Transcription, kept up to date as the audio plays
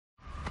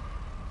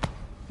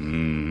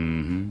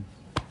Mm-hmm.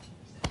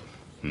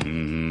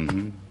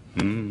 Mm-hmm.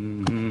 Mm-hmm.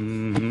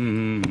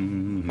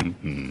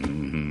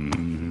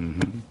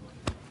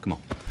 Come on.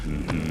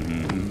 Mm-hmm.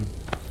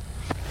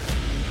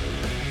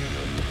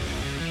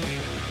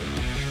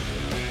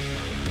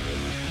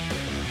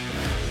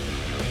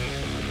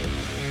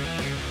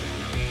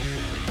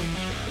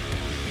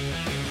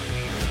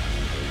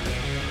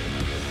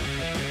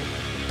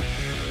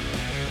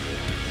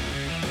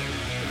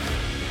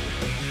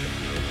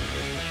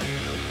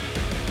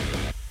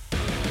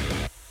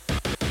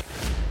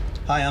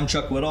 Hi, I'm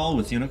Chuck Woodall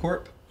with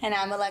Unicorp. And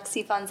I'm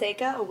Alexi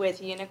Fonseca with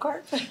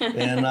Unicorp.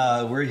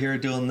 And we're here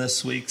doing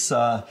this week's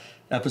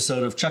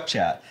episode of Chuck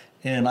Chat.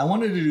 And I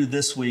wanted to do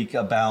this week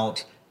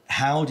about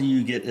how do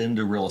you get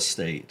into real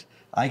estate.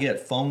 I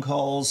get phone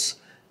calls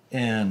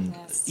and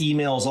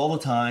emails all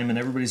the time, and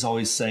everybody's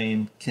always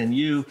saying, can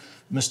you,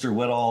 Mr.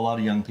 Woodall, a lot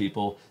of young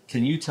people,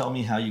 can you tell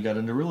me how you got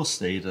into real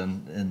estate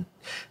and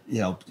you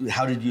know,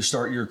 how did you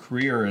start your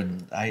career?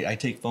 And I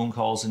take phone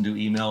calls and do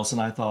emails,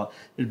 and I thought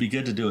it'd be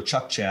good to do a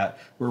Chuck Chat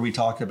where we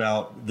talk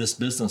about this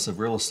business of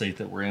real estate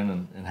that we're in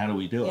and how do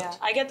we do it. Yeah,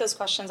 I get those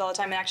questions all the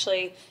time. And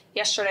actually,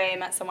 yesterday I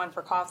met someone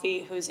for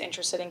coffee who's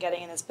interested in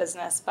getting in this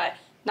business, but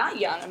not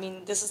young. I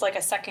mean, this is like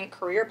a second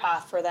career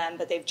path for them,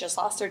 but they've just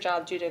lost their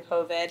job due to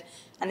COVID,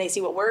 and they see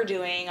what we're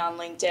doing on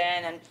LinkedIn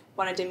and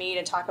wanted to meet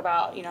and talk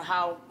about, you know,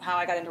 how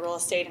I got into real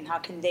estate and how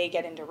can they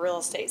get into real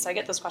estate. So I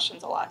get those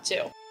questions a lot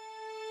too.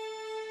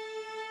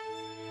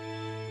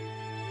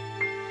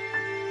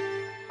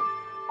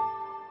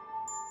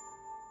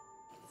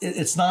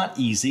 It's not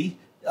easy.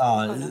 You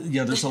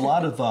know, there's a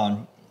lot of,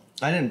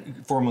 I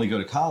didn't formally go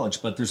to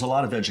college, but there's a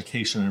lot of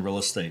education in real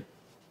estate.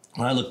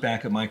 When I look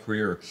back at my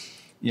career,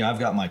 you know, I've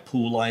got my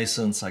pool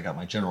license, I got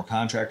my general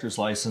contractor's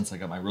license, I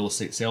got my real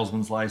estate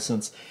salesman's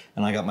license,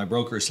 and I got my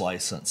broker's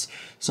license.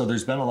 So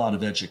there's been a lot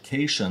of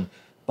education,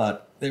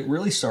 but it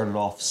really started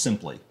off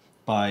simply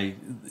by,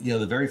 you know,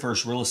 the very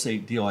first real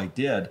estate deal I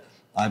did,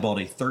 I bought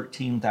a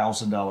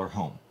 $13,000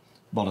 home.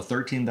 Bought a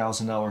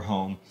 $13,000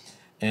 home,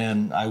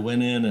 and I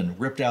went in and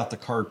ripped out the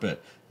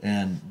carpet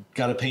and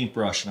got a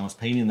paintbrush, and I was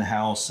painting the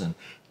house, and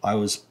I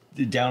was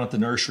down at the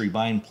nursery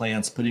buying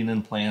plants, putting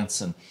in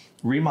plants, and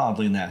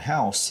remodeling that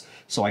house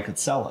so I could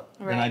sell it.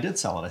 Right. And I did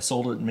sell it. I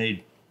sold it and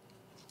made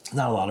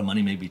not a lot of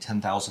money, maybe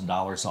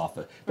 $10,000 off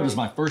it. But It was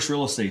my first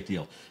real estate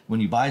deal. When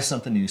you buy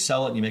something and you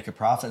sell it and you make a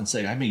profit and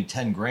say, I made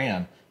 10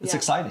 grand, it's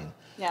exciting.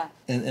 Yeah.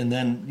 And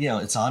then, you know,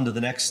 it's on to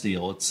the next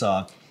deal. It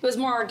was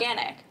more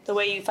organic, the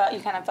way you felt, you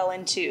kind of fell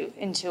into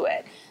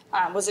it.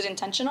 Was it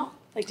intentional?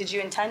 Like, did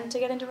you intend to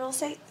get into real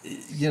estate?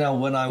 You know,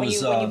 when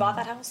you bought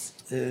that house?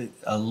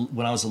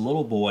 When I was a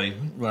little boy,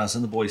 when I was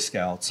in the Boy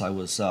Scouts, I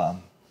was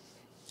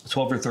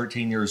 12 or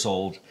 13 years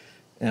old,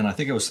 and I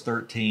think I was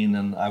 13,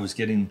 and I was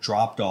getting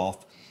dropped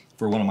off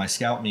for one of my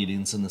scout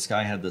meetings, and this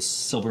guy had this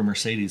silver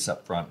Mercedes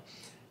up front,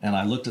 and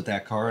I looked at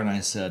that car and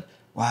I said,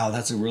 wow,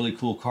 that's a really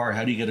cool car.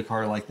 How do you get a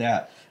car like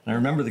that? And I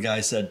remember the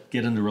guy said,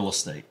 get into real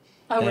estate.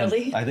 Oh, and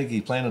really? I think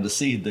he planted a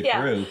seed that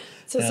grew.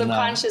 So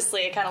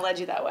subconsciously, it kind of led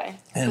you that way.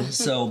 And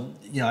so,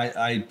 you know,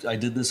 I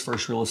did this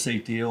first real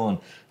estate deal, and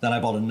then I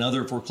bought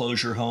another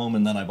foreclosure home,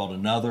 and then I bought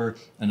another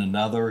and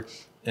another.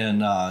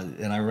 And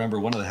I remember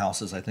one of the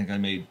houses I think I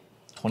made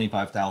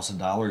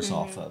 $25,000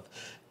 off of.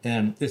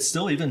 And it's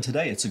still, even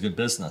today, it's a good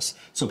business.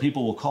 So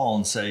people will call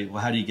and say,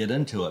 well, how do you get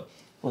into it?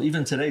 Well,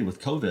 even today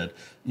with COVID,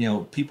 you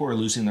know, people are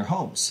losing their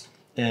homes.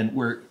 And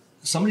where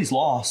somebody's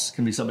loss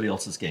can be somebody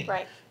else's gain.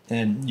 Right.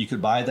 And you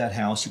could buy that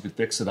house, you could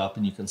fix it up,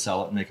 and you can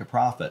sell it and make a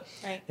profit.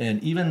 Right.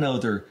 And even though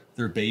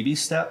they're baby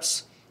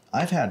steps,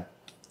 I've had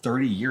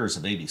 30 years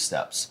of baby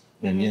steps.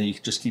 And you know, you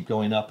just keep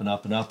going up and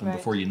up and up, and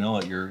before you know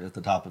it, you're at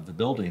the top of the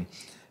building.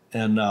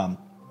 And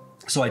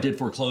so I did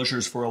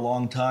foreclosures for a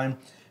long time.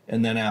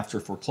 And then after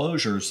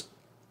foreclosures,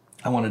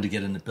 I wanted to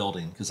get into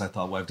building because I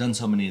thought, well, I've done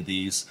so many of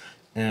these.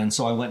 And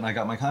so I went and I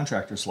got my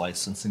contractor's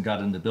license and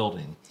got into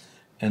building.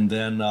 And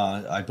then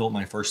I built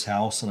my first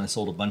house, and I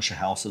sold a bunch of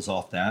houses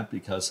off that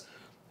because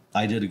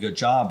I did a good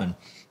job. And,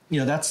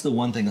 you know, that's the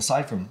one thing,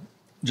 aside from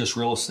just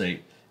real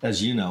estate,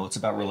 as you know, it's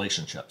about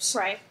relationships.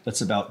 Right. It's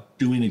about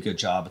doing a good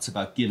job. It's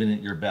about giving it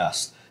your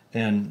best.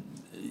 And,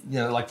 you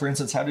know, like, for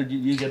instance, how did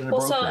you get into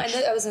brokerage? So,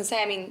 and I was going to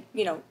say, I mean,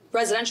 you know,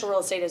 residential real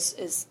estate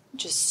is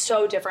just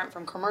so different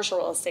from commercial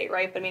real estate,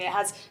 right? But I mean, it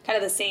has kind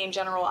of the same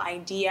general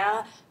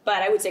idea,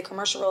 but I would say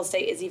commercial real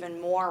estate is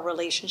even more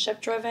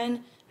relationship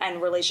driven. And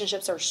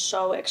relationships are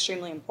so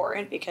extremely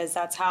important because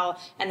that's how,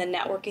 and the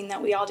networking that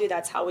we all do,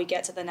 that's how we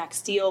get to the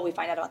next deal. We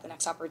find out about the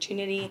next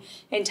opportunity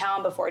in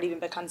town before it even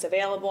becomes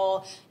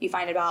available. You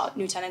find about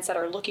new tenants that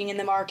are looking in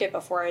the market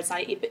before it's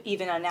not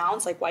even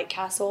announced, like White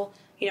Castle.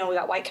 You know, we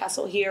got White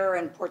Castle here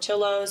and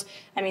Portillo's.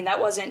 I mean, that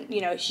wasn't,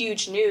 you know,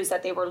 huge news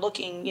that they were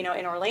looking, you know,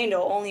 in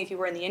Orlando. Only if you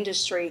were in the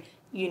industry,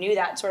 you knew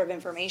that sort of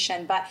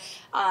information. But,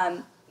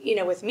 you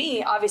know, with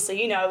me,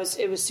 obviously, you know,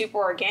 it was super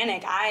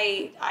organic.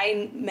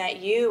 I met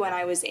you when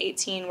I was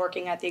 18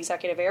 working at the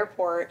executive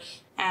airport,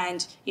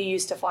 and you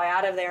used to fly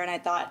out of there. And I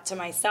thought to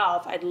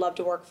myself, I'd love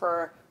to work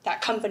for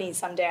that company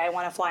someday. I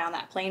want to fly on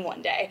that plane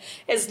one day,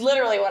 is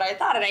literally what I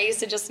thought. And I used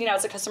to just, I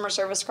was a customer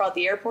service girl at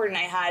the airport, and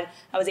I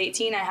was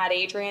 18, I had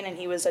Adrian, and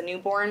he was a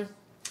newborn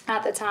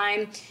at the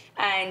time.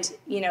 And,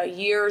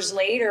 years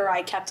later,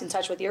 I kept in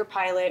touch with your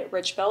pilot,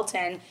 Rich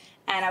Belton,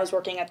 and I was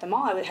working at the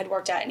mall. I had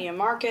worked at Neiman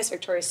Marcus,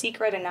 Victoria's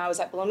Secret, and now I was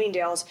at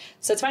Bloomingdale's.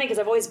 So it's funny because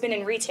I've always been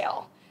in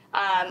retail.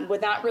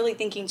 With not really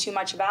thinking too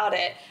much about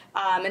it,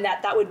 and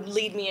that would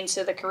lead me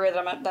into the career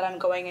that I'm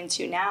going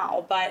into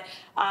now. But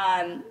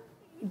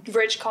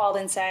Rich called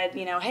and said,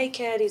 hey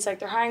kid, he's like,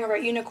 they're hiring over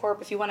at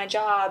Unicorp if you want a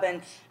job.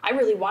 And I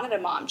really wanted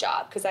a mom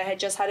job because I had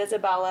just had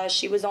Isabella.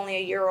 She was only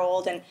a year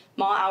old, and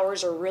mall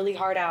hours are really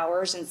hard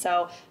hours. And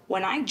so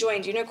when I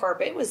joined Unicorp,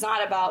 it was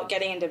not about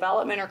getting in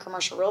development or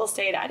commercial real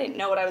estate. I didn't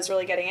know what I was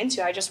really getting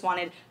into. I just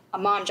wanted a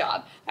mom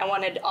job. I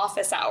wanted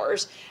office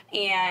hours.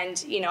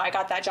 And, I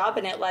got that job,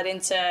 and it led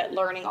into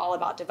learning all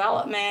about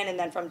development. And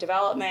then from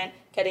development,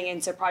 getting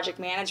into project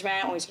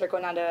management when we started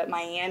going down to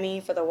Miami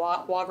for the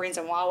Walgreens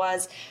and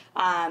Wawas.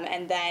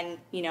 And then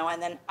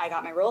I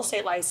got my real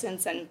estate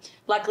license, and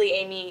luckily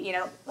Amy,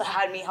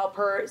 had me help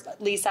her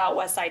lease out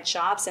West Side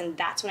Shops. And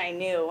that's when I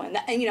knew. And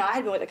I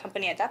had been with the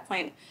company at that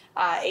point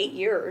 8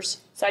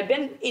 years. So I'd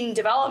been in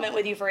development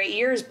with you for 8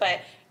 years,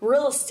 but the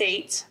real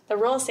estate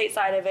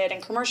side of it,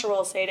 and commercial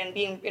real estate and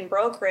being in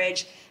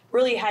brokerage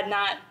really had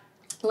not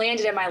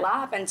landed in my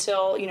lap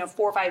until 4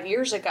 or 5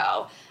 years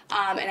ago.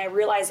 And I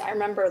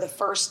remember the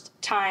first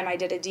time I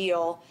did a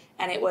deal,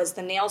 and it was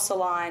the nail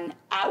salon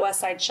at West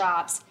Side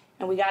Shops,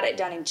 and we got it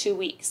done in 2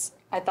 weeks.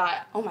 I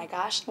thought, oh my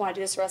gosh, I want to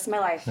do this the rest of my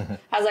life.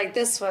 I was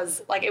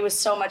like, it was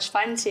so much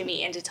fun to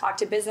me, and to talk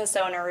to business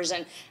owners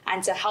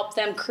and to help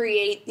them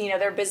create,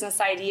 their business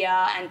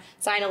idea and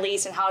sign a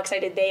lease, and how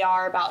excited they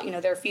are about,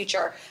 their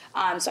future.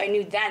 So I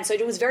knew then. So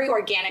it was very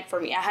organic for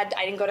me. I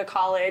didn't go to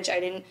college. I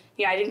didn't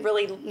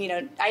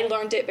really, I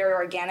learned it very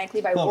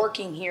organically by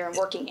working here and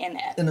working in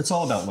it. And it's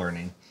all about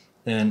learning,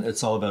 and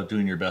it's all about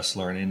doing your best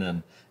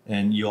learning.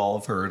 And you all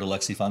have heard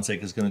Alexi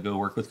Fonseca is going to go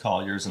work with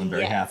Colliers, and I'm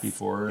very happy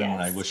for her.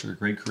 And I wish her a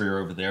great career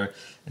over there.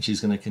 And she's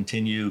going to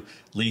continue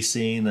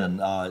leasing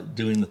and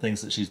doing the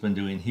things that she's been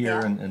doing here,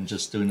 and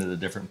just doing it at a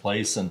different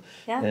place. And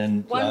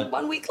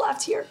one week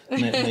left here,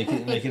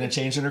 making a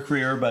change in her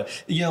career. But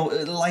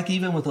like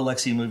even with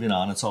Alexi moving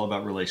on, it's all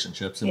about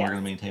relationships, and we're going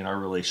to maintain our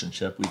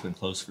relationship. We've been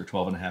close for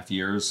 12 and a half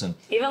years, and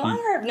even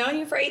longer. I've known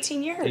you for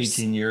 18 years.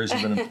 18 years.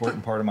 You've been an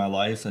important part of my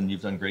life, and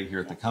you've done great here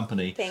at the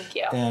company. Thank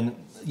you. And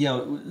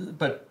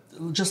but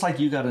just like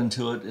you got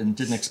into it and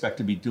didn't expect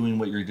to be doing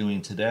what you're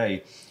doing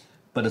today,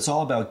 but it's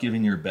all about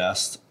giving your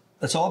best.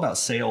 It's all about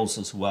sales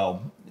as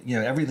well.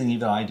 Everything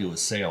even I do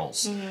is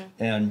sales.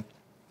 And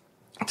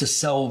to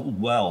sell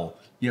well,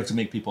 you have to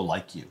make people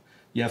like you.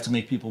 You have to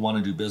make people want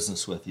to do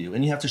business with you.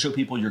 And you have to show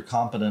people you're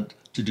competent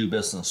to do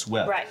business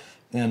with. Right.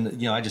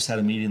 And, I just had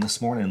a meeting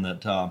this morning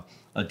that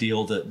a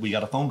deal that we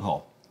got a phone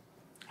call.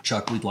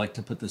 Chuck, we'd like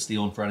to put this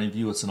deal in front of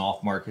you. It's an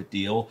off-market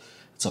deal.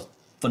 It's a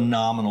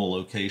phenomenal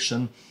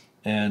location.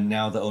 And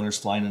now the owner's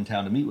flying in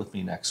town to meet with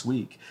me next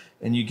week.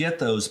 And you get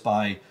those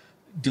by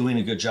doing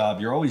a good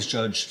job. You're always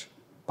judged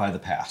by the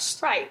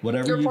past. Right.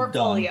 Whatever your you've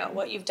portfolio, done,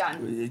 what you've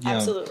done.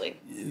 Absolutely.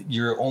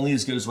 You're only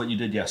as good as what you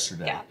did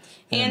yesterday. Yeah.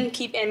 And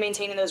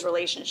maintaining those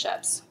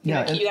relationships. You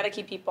got to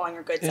keep people on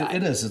your good side.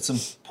 It is. It's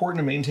important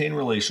to maintain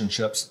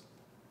relationships.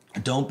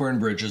 Don't burn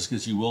bridges,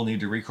 because you will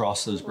need to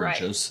recross those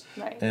bridges.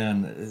 Right.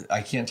 And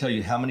I can't tell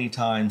you how many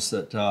times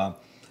that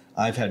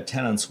I've had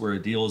tenants where a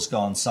deal has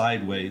gone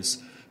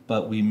sideways,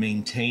 but we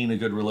maintain a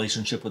good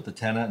relationship with the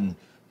tenant,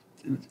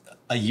 and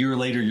a year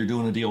later you're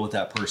doing a deal with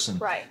that person.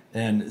 Right.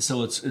 And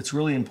so it's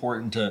really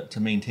important to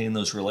maintain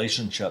those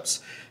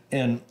relationships.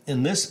 And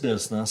in this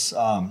business,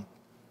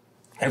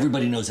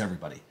 everybody knows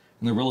everybody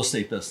in the real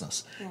estate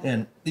business. Yeah.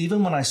 And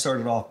even when I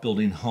started off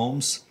building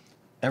homes,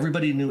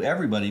 everybody knew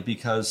everybody,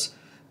 because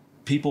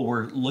people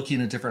were looking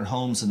at different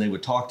homes, and they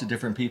would talk to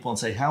different people and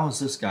say, how is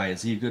this guy?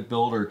 Is he a good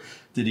builder?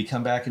 Did he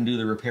come back and do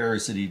the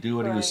repairs? Did he do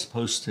what he was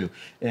supposed to?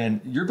 And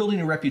you're building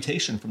a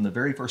reputation from the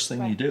very first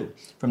thing you do.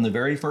 From the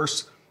very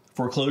first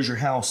foreclosure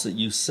house that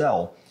you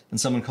sell, and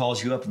someone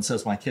calls you up and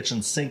says, my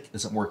kitchen sink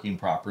isn't working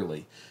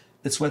properly.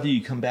 It's whether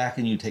you come back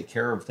and you take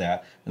care of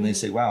that, and they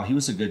say, wow, he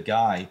was a good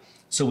guy.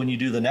 So when you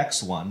do the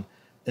next one,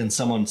 and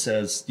someone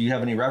says, do you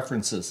have any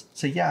references?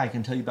 Say, yeah, I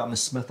can tell you about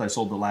Miss Smith I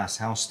sold the last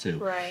house to.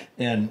 Right.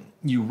 And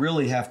you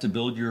really have to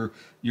build your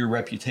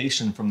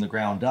reputation from the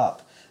ground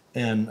up.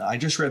 And I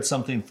just read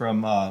something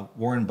from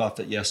Warren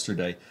Buffett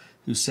yesterday,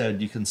 who said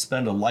you can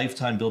spend a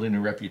lifetime building a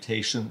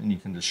reputation, and you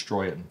can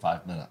destroy it in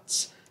 5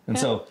 minutes. And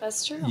so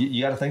that's true.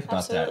 You got to think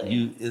about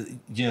Absolutely.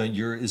 that.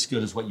 You're as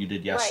good as what you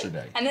did yesterday.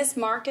 Right. And this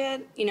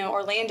market,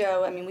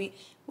 Orlando, I mean, we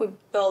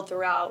build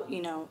throughout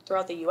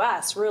the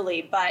U.S.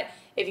 really, but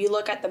if you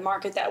look at the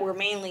market that we're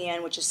mainly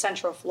in, which is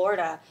Central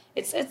Florida,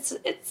 it's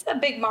a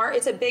big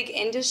it's a big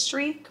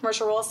industry,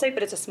 commercial real estate,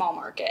 but it's a small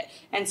market,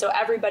 and so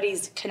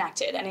everybody's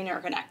connected and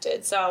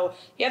interconnected. So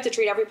you have to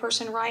treat every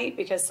person right,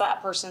 because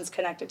that person's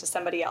connected to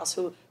somebody else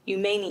who you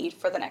may need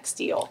for the next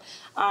deal.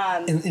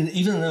 And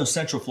even though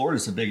Central Florida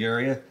is a big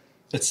area,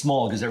 it's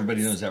small because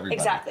everybody knows everybody.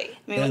 Exactly.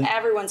 I mean, And-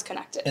 everyone's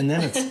connected. And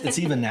then it's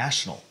even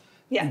national.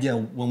 Yeah. You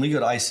know, when we go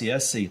to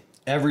ICSC,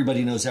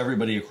 everybody knows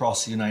everybody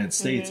across the United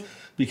States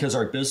because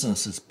our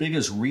business, as big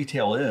as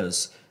retail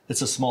is,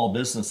 it's a small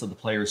business of the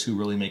players who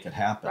really make it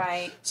happen.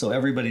 Right. So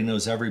everybody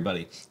knows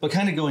everybody. But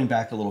kind of going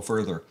back a little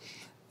further,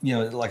 you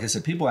know, like I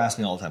said, people ask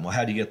me all the time, well,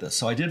 how do you get this?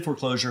 So I did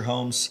foreclosure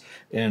homes,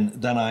 and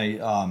then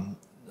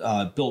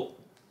I built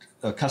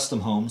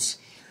custom homes.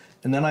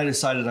 And then I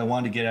decided I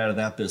wanted to get out of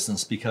that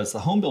business because the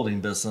home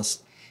building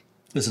business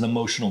is an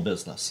emotional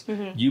business.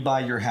 You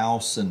buy your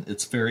house and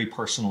it's very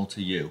personal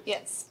to you.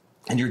 Yes.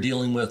 And you're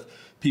dealing with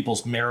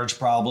people's marriage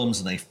problems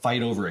and they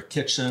fight over a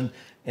kitchen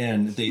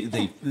and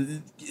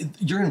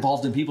you're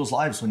involved in people's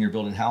lives when you're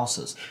building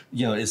houses.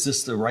 You know, is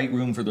this the right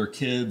room for their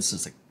kids?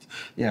 Is it,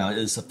 you know,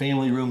 is the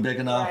family room big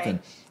enough? Right. And,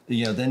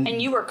 you know, then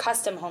And you were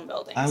custom home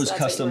building. I was so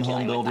that's what custom you were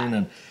home dealing with building, that.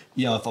 and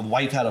you know, if a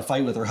wife had a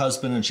fight with her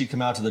husband and she'd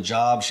come out to the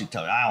job, she'd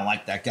tell me, I don't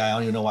like that guy. I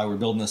don't even know why we're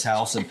building this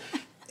house.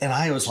 And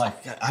I was like,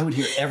 I would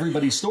hear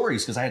everybody's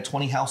stories because I had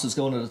 20 houses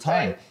going at a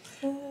time.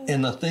 Right.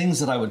 And the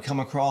things that I would come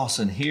across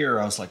and hear,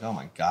 I was like, oh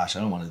my gosh, I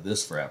don't want to do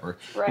this forever.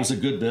 Right. It was a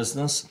good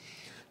business.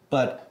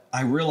 But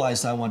I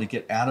realized I wanted to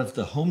get out of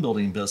the home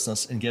building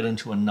business and get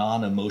into a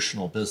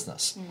non-emotional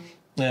business.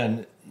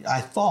 And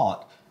I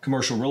thought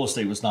commercial real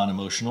estate was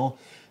non-emotional.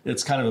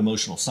 It's kind of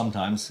emotional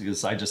sometimes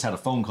because I just had a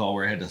phone call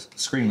where I had to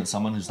scream at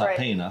someone who's not Right.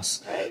 paying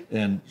us Right.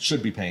 and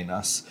should be paying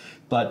us.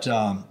 But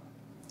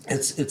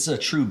it's a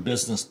true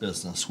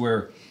business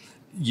where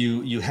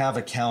you have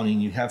accounting,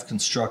 you have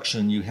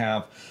construction, you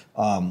have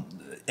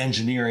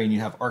engineering, you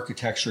have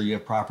architecture, you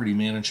have property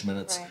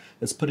management. Right.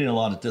 It's putting a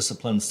lot of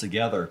disciplines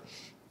together.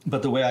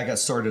 But the way I got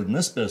started in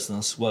this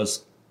business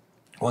was,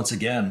 once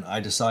again, I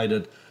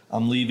decided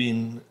I'm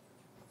leaving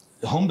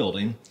home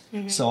building,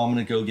 so I'm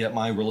going to go get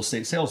my real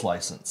estate sales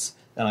license.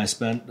 And I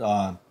spent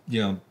a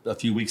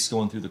few weeks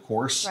going through the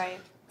course. Right.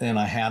 And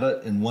I had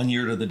it, and 1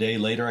 year to the day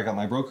later, I got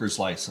my broker's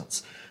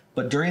license.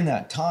 But during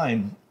that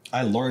time,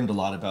 I learned a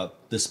lot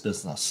about this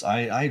business.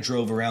 I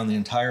drove around the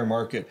entire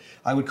market.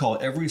 I would call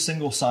every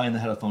single sign that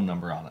had a phone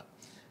number on it.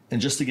 And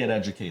just to get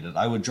educated,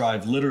 I would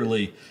drive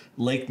literally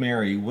Lake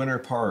Mary, Winter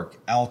Park,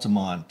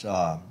 Altamont,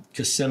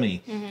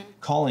 Kissimmee,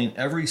 calling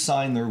every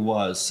sign there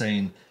was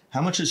saying,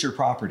 how much is your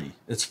property?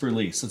 It's for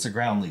lease. It's a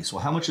ground lease.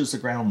 Well, how much is the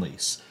ground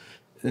lease?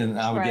 And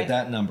I would Right. get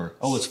that number.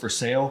 Oh, it's for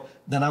sale.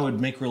 Then I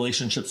would make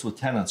relationships with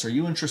tenants. Are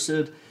you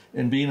interested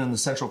in being in the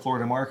Central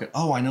Florida market?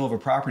 Oh, I know of a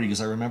property because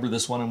I remember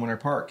this one in Winter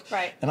Park.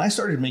 Right. And I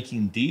started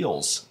making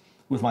deals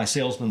with my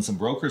salesman's and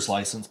broker's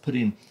license,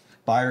 putting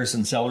buyers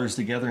and sellers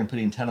together and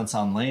putting tenants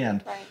on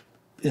land. Right.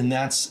 And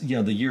that's,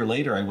 the year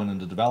later I went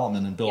into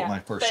development and built my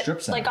first But,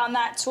 strip center. like on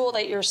that tool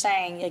that you're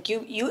saying, like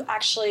you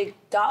actually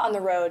got on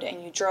the road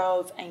and you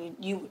drove and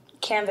you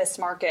canvassed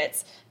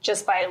markets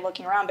just by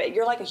looking around. But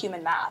you're like a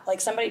human map.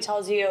 Like somebody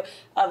tells you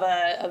of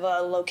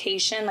a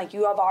location, like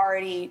you have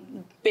already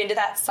been to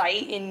that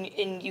site and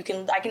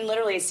I can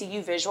literally see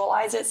you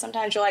visualize it.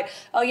 Sometimes you're like,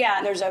 oh yeah,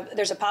 and there's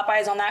a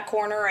Popeyes on that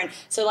corner, and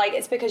so like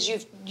it's because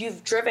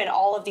you've driven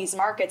all of these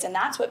markets, and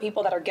that's what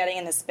people that are getting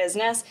in this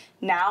business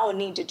now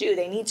need to do.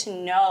 They need to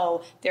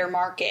know their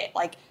market,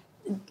 like,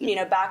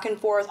 back and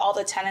forth, all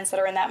the tenants that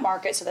are in that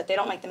market, so that they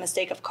don't make the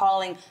mistake of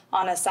calling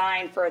on a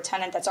sign for a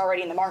tenant that's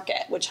already in the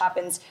market, which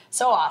happens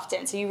so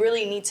often. So you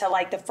really need to,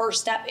 like, the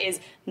first step is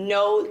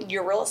know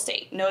your real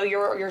estate, know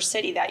your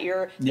city that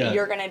you're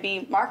going to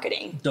be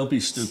marketing. Don't be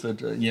stupid.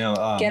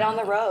 Get on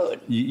the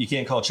road. You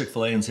can't call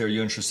Chick-fil-A and say, are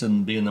you interested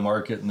in being in the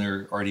market? And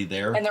they're already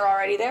there. And they're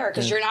already there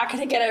because you're not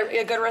going to get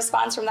a good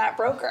response from that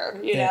broker,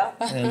 know?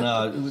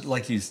 And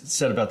like you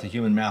said about the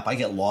human map, I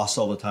get lost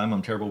all the time.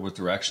 I'm terrible with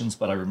directions,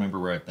 but I remember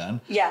where I've been.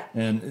 Yeah.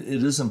 And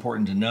it is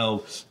important to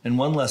know. And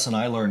one lesson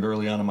I learned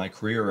early on in my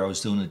career, I was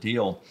doing a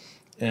deal,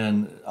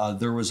 and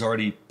there was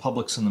already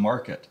Publix in the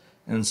market.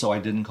 And so I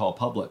didn't call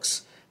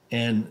Publix.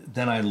 And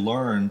then I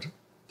learned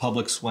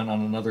Publix went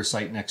on another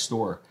site next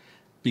door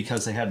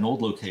because they had an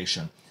old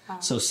location.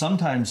 So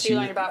sometimes you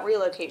learn about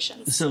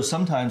relocations. So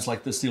sometimes,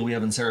 like this deal we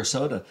have in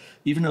Sarasota,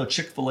 even though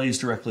Chick-fil-A is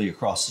directly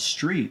across the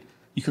street,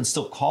 you can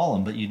still call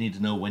them, but you need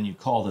to know when you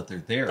call that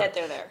they're there. That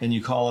they're there. And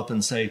you call up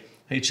and say,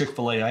 hey,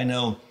 Chick-fil-A, I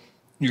know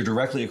you're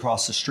directly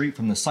across the street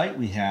from the site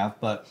we have,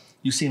 but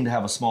you seem to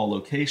have a small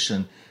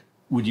location.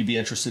 Would you be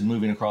interested in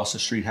moving across the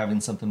street,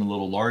 having something a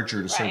little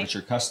larger to service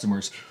your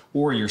customers?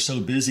 Or you're so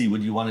busy,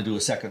 would you want to do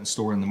a second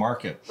store in the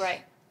market?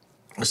 Right.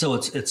 So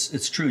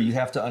it's true. You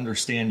have to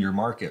understand your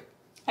market.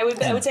 I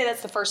would say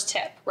that's the first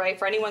tip, right?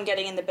 For anyone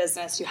getting in the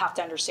business, you have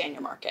to understand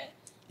your market.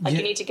 Like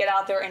you need to get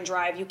out there and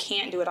drive. You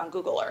can't do it on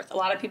Google Earth. A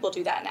lot of people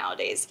do that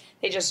nowadays.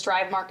 They just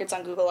drive markets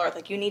on Google Earth.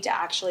 Like you need to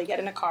actually get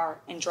in a car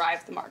and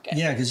drive the market.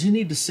 Yeah, because you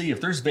need to see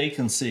if there's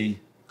vacancy,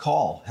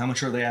 call. How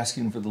much are they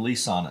asking for the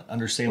lease on it?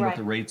 Understand what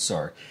the rates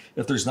are.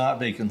 If there's not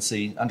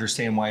vacancy,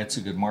 understand why it's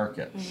a good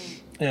market.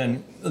 Mm-hmm.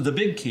 And the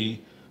big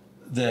key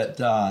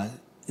that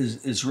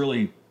is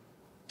really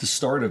the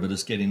start of it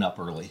is getting up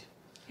early.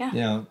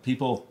 Yeah.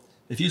 People,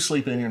 if you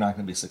sleep in, you're not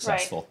going to be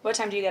successful. Right. What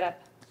time do you get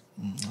up?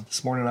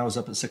 This morning I was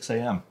up at 6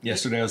 a.m.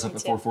 Yesterday I was up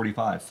at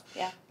 4:45.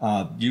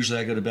 Yeah. Usually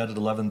I go to bed at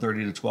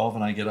 11:30 to 12,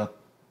 and I get up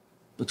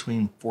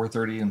between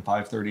 4:30 and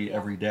 5:30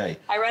 every day.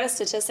 I read a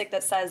statistic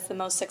that says the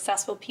most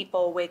successful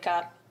people wake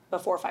up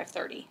before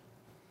 5:30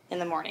 in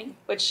the morning,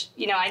 which,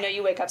 I know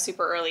you wake up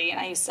super early, and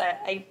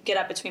I get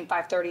up between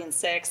 5:30 and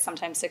 6,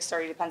 sometimes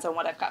 6:30, depends on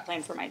what I've got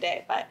planned for my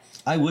day. But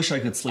I wish I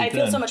could sleep I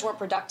feel in. so much more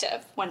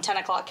productive when 10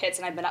 o'clock hits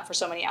and I've been up for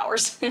so many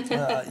hours.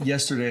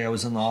 Yesterday I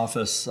was in the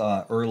office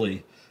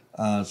early,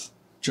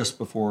 just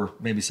before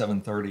maybe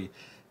 7:30.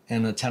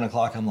 And at 10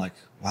 o'clock, I'm like,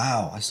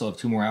 wow, I still have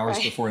 2 more hours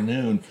before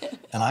noon.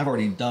 And I've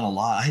already done a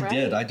lot.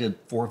 I did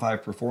 4 or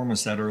 5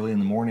 performances that early in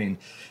the morning.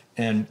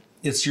 And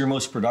it's your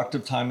most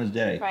productive time of the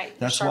day. Right.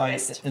 That's why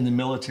in the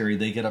military,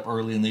 they get up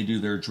early and they do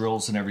their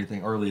drills and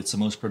everything early. It's the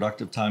most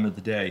productive time of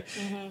the day.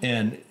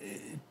 And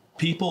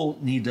people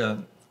need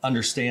to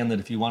understand that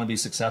if you want to be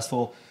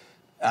successful,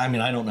 I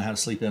mean, I don't know how to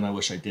sleep in. I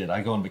wish I did.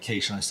 I go on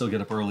vacation. I still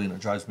get up early and it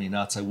drives me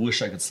nuts. I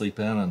wish I could sleep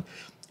in, and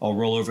I'll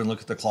roll over and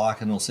look at the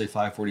clock and it'll say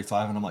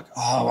 5:45 and I'm like,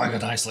 oh, why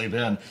couldn't I sleep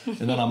in? And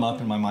then I'm up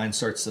and my mind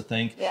starts to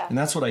think. Yeah. And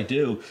that's what I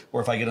do.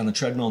 Or if I get on the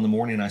treadmill in the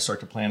morning, I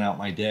start to plan out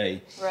my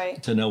day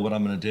to know what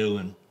I'm going to do.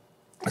 And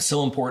it's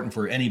so important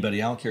for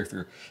anybody. I don't care if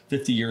you're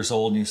 50 years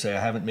old and you say, I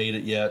haven't made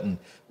it yet, and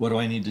what do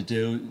I need to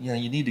do? You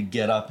need to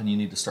get up and you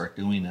need to start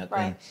doing it.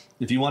 Right. And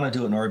if you want to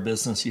do it in our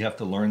business, you have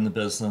to learn the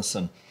business.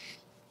 And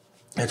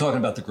I'm talking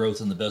about the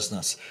growth in the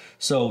business.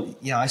 So,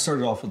 I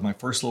started off with my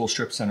first little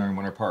strip center in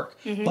Winter Park.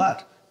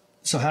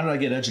 So how did I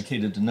get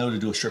educated to know to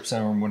do a strip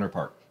center in Winter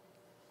Park?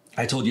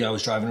 I told you I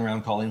was driving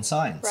around calling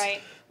signs.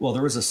 Right. Well,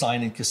 there was a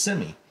sign in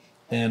Kissimmee,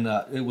 and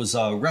it was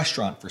a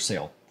restaurant for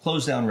sale,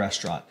 closed down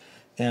restaurant.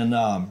 And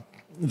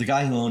the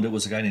guy who owned it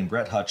was a guy named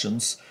Brett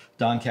Hutchins,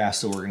 Don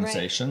Casto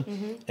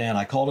organization. And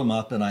I called him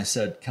up and I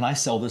said, can I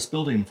sell this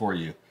building for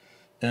you?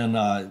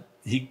 And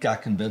he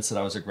got convinced that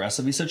I was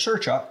aggressive. He said, sure,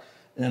 Chuck.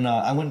 And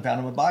I went and found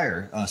him a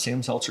buyer,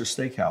 Sam Seltzer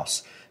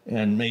Steakhouse,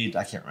 and made,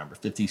 I can't remember,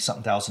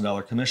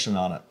 $50,000 commission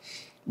on it.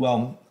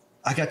 Well,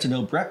 I got to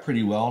know Brett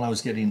pretty well, and I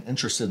was getting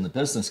interested in the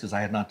business because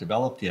I had not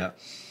developed yet.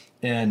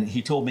 And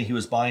he told me he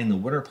was buying the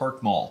Winter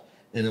Park Mall,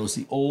 and it was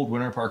the old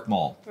Winter Park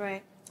Mall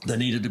that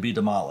needed to be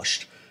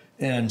demolished.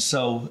 And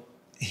so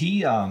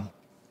he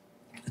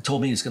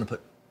told me he's going to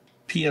put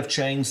P.F.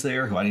 Chang's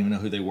there, who I didn't even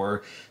know who they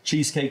were,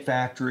 Cheesecake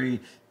Factory,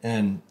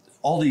 and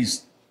all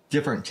these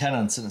different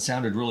tenants, and it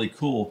sounded really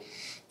cool.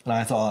 And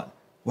I thought,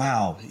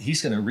 wow,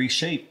 he's going to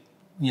reshape,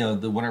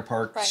 the Winter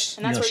Park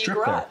And that's where strip you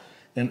grew there. up.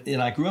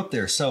 And I grew up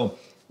there. So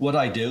what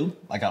I do,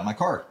 I got my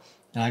car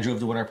and I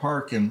drove to Winter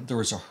Park, and there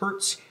was a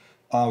Hertz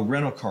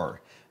rental car.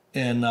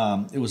 And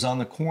it was on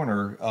the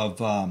corner of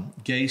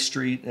Gay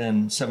Street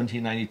and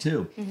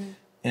 1792.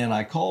 And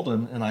I called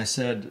them and I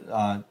said,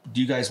 do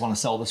you guys want to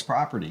sell this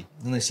property?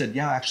 And they said,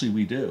 yeah, actually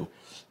we do.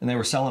 And they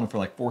were selling it for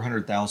like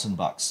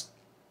 $400,000.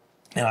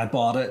 And I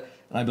bought it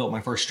and I built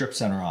my first strip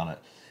center on it.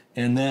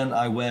 And then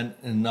I went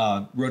and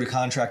wrote a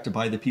contract to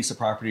buy the piece of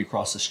property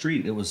across the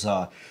street. It was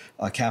a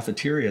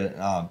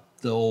cafeteria,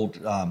 the old,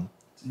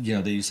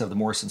 they used to have the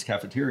Morrison's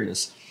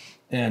cafeterias.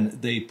 And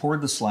they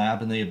poured the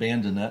slab and they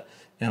abandoned it.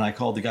 And I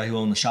called the guy who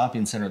owned the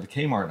shopping center, the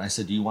Kmart, and I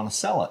said, do you want to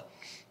sell it?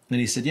 And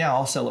he said, yeah,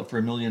 I'll sell it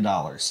for $1 million.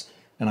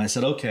 And I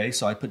said, okay.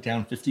 So I put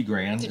down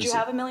 $50,000. Did you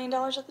have $1 million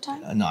at the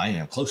time? No, I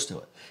am close to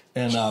it.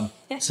 And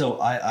so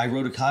I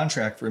wrote a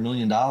contract for $1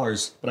 million,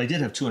 but I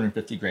did have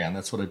 $250,000.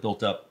 That's what I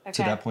built up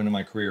to that point in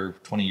my career.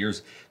 20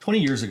 years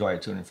ago, I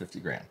had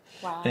 $250,000.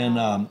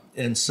 Wow.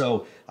 And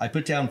so I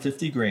put down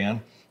 $50,000,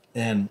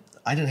 and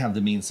I didn't have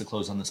the means to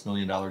close on this $1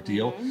 million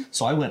deal.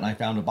 So I went and I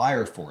found a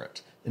buyer for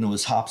it, and it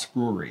was Hops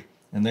Brewery,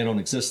 and they don't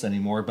exist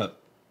anymore.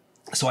 But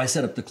so I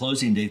set up the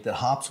closing date that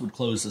Hops would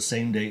close the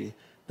same day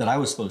that I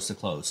was supposed to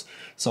close.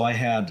 So I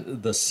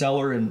had the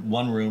seller in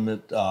one room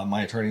at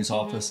my attorney's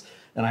office,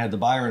 and I had the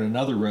buyer in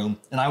another room,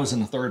 and I was in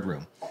the third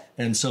room.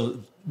 And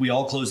so we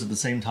all closed at the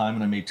same time,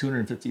 and I made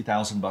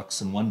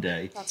 $250,000 in one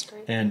day. That's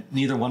great. And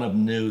neither one of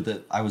them knew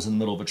that I was in the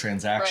middle of a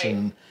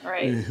transaction,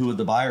 who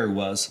the buyer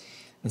was.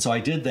 And so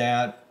I did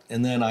that,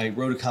 and then I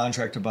wrote a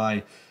contract to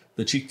buy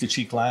the Cheek to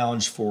Cheek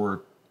Lounge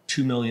for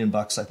 $2 million,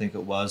 I think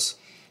it was.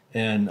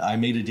 And I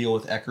made a deal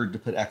with Eckerd to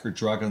put Eckerd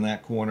Drug on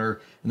that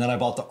corner. And then I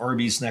bought the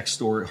Hardee's next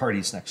door,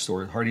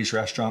 Hardee's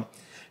restaurant.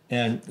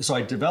 And so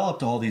I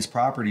developed all these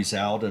properties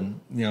out, and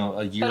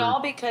a year. But all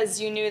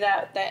because you knew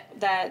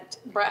that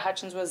Brett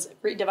Hutchins was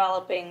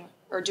redeveloping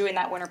or doing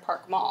that Winter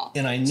Park Mall.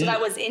 And I knew, so that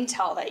was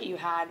intel that you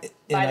had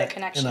by the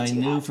connections. And I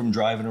knew from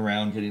driving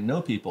around, getting to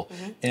know people.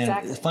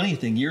 And the funny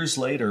thing, years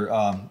later,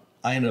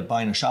 I ended up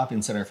buying a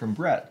shopping center from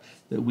Brett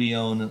that we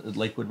own at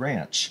Lakewood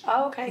Ranch.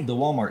 Oh, okay. The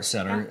Walmart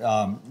Center.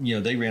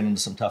 They ran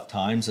into some tough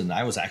times, and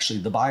I was actually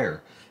the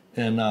buyer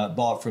and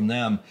bought from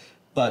them.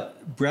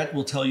 But Brett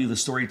will tell you the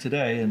story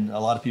today, and a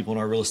lot of people in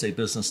our real estate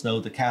business know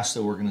the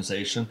Casto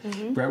organization.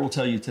 Brett will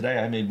tell you today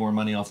I made more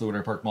money off the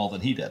Winter Park Mall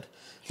than he did,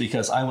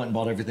 because I went and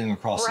bought everything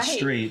across the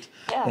street.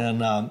 And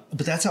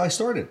but that's how I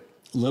started.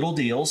 Little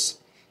deals.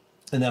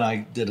 And then I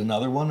did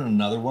another one and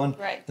another one.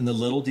 Right. And the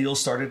little deals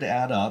started to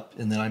add up.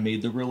 And then I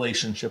made the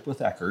relationship with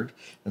Eckerd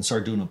and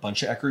started doing a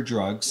bunch of Eckerd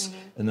drugs.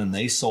 And then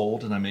they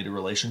sold, and I made a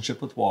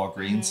relationship with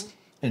Walgreens.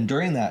 And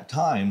during that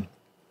time,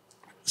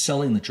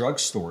 selling the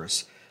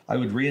drugstores, I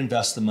would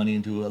reinvest the money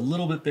into a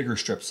little bit bigger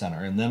strip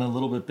center and then a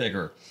little bit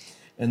bigger.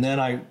 And then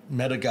I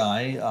met a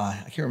guy,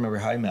 I can't remember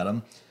how I met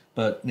him,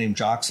 but named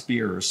Jock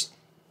Spears.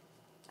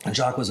 And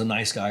Jock was a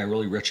nice guy, a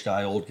really rich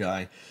guy, old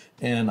guy.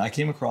 And I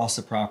came across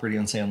the property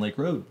on Sand Lake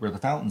Road where the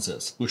Fountains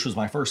is, which was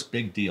my first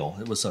big deal.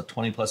 It was a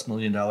 $20+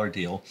 million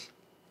deal.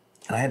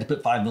 And I had to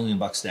put $5 million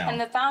down.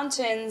 And the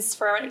Fountains,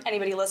 for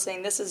anybody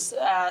listening, this is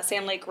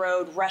Sand Lake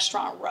Road,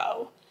 Restaurant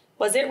Row.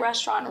 Was it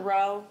Restaurant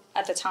Row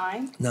at the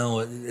time? No,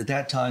 at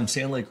that time,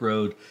 Sand Lake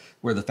Road,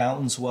 where the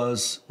Fountains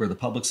was, where the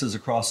Publix is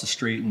across the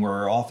street, and where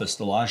our office,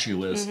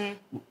 Delagio, is,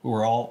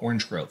 were all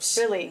orange groves.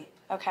 Really?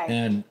 Okay.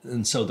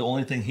 And so the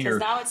only thing here... Because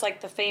now it's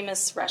like the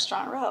famous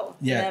Restaurant Row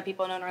that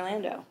people know in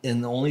Orlando.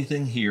 And the only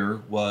thing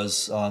here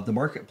was the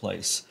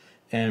marketplace.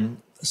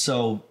 And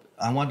so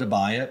I wanted to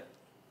buy it,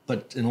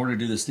 but in order to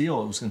do this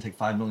deal, it was going to take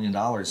 $5 million,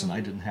 and I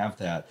didn't have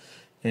that.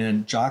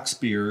 And Jock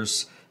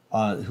Spears,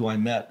 who I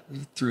met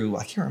through,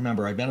 I can't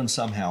remember, I met him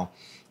somehow,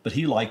 but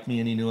he liked me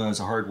and he knew I was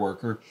a hard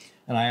worker.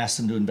 And I asked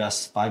him to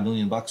invest $5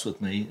 million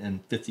with me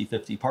and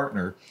 50-50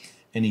 partner.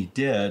 And he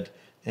did.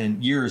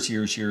 And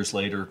years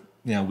later,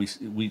 you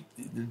know,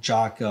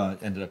 Jock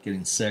ended up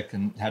getting sick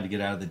and had to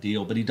get out of the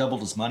deal, but he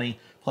doubled his money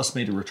plus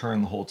made a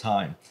return the whole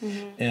time.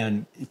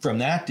 And from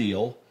that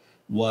deal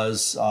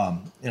was,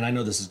 and I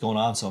know this is going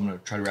on, so I'm going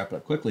to try to wrap it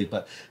up quickly,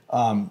 but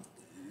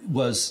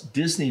was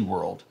Disney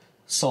World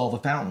saw the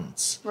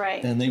Fountains.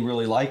 Right. And they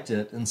really liked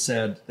it and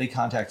said, they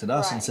contacted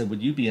us and Right. said,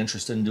 would you be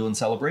interested in doing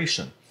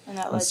Celebration? And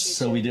that led you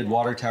So to- we did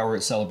Water Tower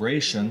at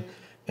Celebration.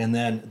 And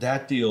then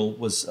that deal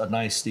was a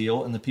nice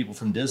deal. And the people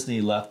from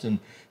Disney left and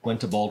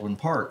went to Baldwin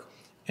Park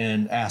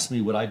and asked me,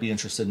 would I be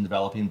interested in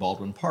developing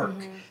Baldwin Park?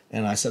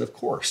 And I said, of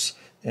course.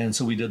 And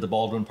so we did the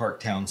Baldwin Park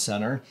Town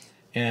Center.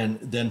 And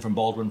then from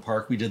Baldwin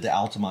Park, we did the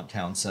Altamont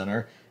Town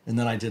Center. And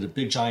then I did a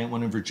big giant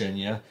one in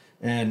Virginia.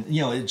 And,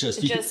 you know, it just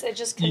continues.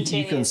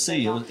 You can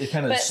see it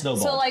kind of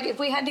snowballed. So, like, if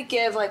we had to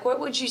give, like, what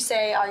would you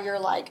say are your,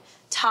 like,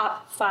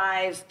 top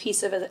 5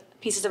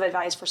 pieces of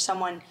advice for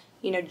someone,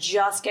 you know,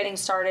 just getting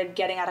started,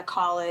 getting out of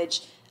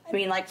college? I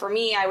mean, like, for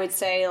me, I would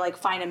say, like,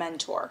 find a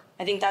mentor.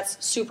 I think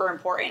that's super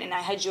important. And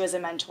I had you as a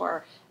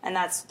mentor. And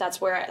that's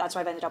why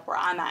I've ended up where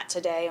I'm at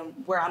today and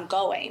where I'm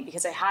going,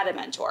 because I had a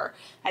mentor.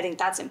 I think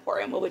that's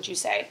important. What would you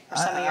say for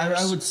some of yours?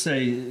 I would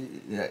say,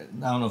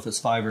 I don't know if it's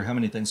 5 or how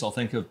many things I'll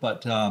think of,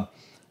 but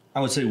I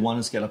would say 1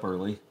 is get up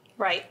early.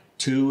 Right.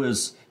 2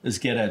 is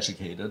get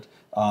educated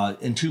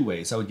in 2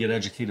 ways. I would get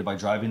educated by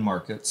driving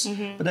markets,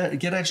 but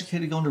get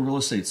educated going to real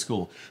estate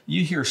school.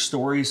 You hear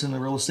stories in the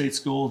real estate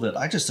school that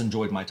I just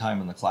enjoyed my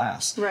time in the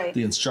class. Right.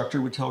 The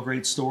instructor would tell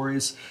great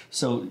stories.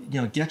 So, you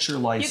know, get your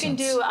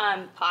license. You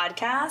can do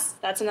podcasts.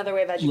 That's another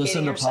way of educating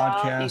Listen to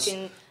yourself. podcasts.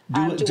 You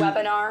can do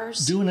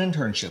webinars. Do an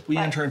internship. We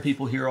Right. intern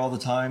people here all the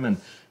time, and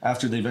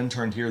after they've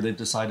interned here, they've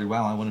decided,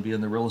 wow, I want to be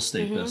in the real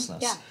estate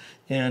business. Yeah.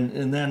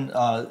 And then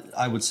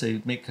I would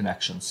say make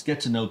connections, get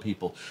to know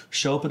people,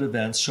 show up at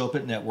events, show up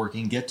at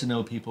networking, get to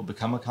know people,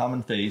 become a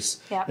common face,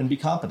 Yep. and be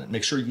competent.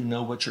 Make sure you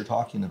know what you're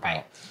talking about.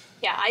 Right.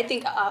 Yeah, I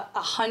think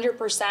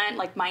 100%,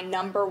 like, my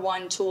number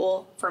one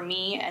tool for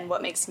me and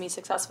what makes me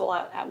successful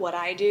at what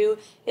I do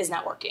is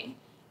networking.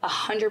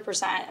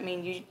 100%. I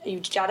mean,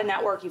 you've got to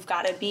network. You've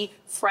got to be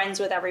friends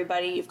with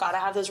everybody. You've got to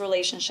have those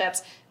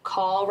relationships.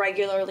 Call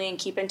regularly and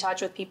keep in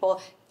touch with people.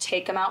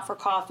 Take them out for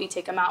coffee.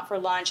 Take them out for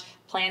lunch.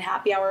 Plan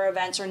happy hour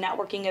events or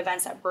networking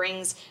events that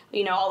brings,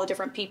 you know, all the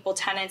different people,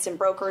 tenants and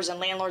brokers and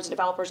landlords and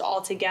developers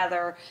all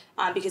together.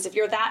 Because if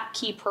you're that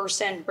key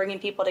person bringing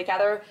people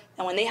together,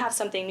 then when they have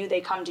something new, they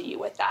come to you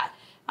with that.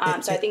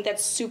 So I think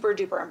that's super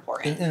duper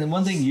important. And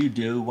one thing you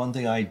do, one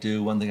thing I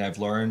do, one thing I've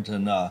learned,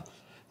 and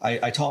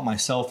I taught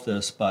myself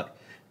this, but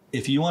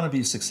if you want to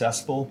be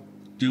successful,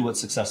 do what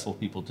successful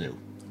people do.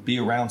 Be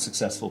around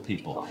successful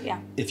people. Yeah.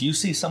 If you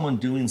see someone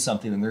doing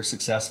something and they're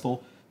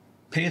successful,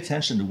 pay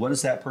attention to what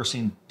is that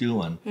person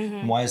doing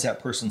and why is that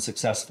person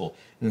successful.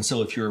 And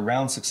so if you're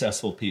around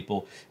successful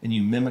people and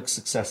you mimic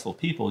successful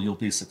people, you'll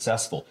be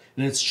successful.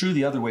 And it's true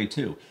the other way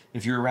too.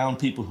 If you're around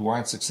people who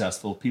aren't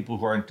successful, people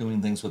who aren't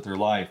doing things with their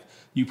life,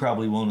 you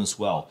probably won't as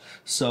well.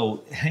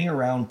 So hang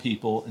around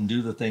people and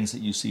do the things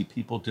that you see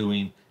people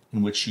doing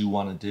in which you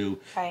want to do.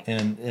 Right.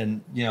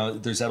 And you know,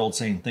 there's that old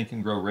saying, think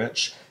and grow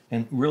rich,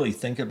 and really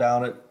think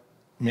about it,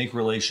 make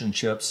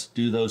relationships,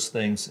 do those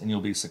things, and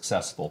you'll be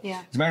successful.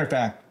 Yeah. As a matter of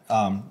fact,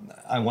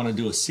 I want to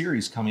do a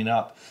series coming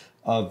up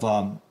of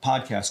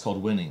podcasts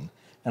called Winning.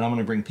 And I'm going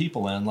to bring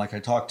people in, like I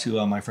talked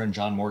to my friend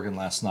John Morgan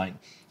last night.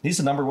 He's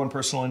the #1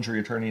 personal injury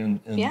attorney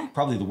in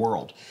probably the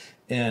world.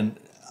 And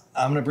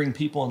I'm going to bring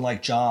people in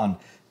like John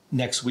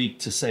next week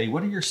to say,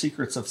 what are your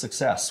secrets of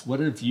success? What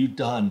have you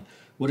done?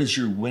 What is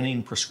your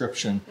winning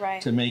prescription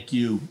to make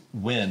you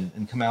win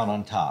and come out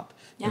on top?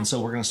 Yeah. And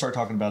so we're going to start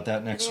talking about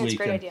that next week. That's a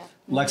great idea.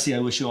 Lexi, I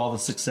wish you all the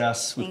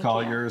success with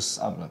Colliers.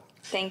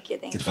 Thank you.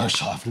 Get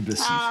emotional after this.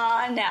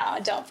 No,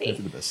 don't be.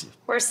 After the best.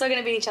 We're still going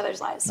to be in each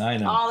other's lives. I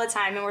know. All the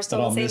time, and we're still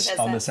But in the same business.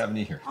 I'll miss having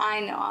you here.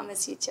 I know. I'll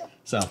miss you too.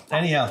 So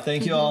anyhow,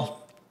 thank you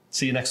all.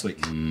 See you next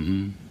week.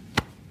 Come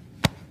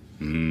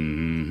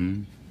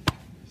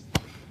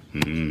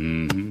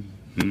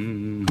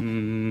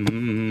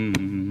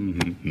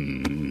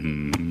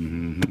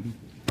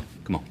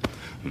on.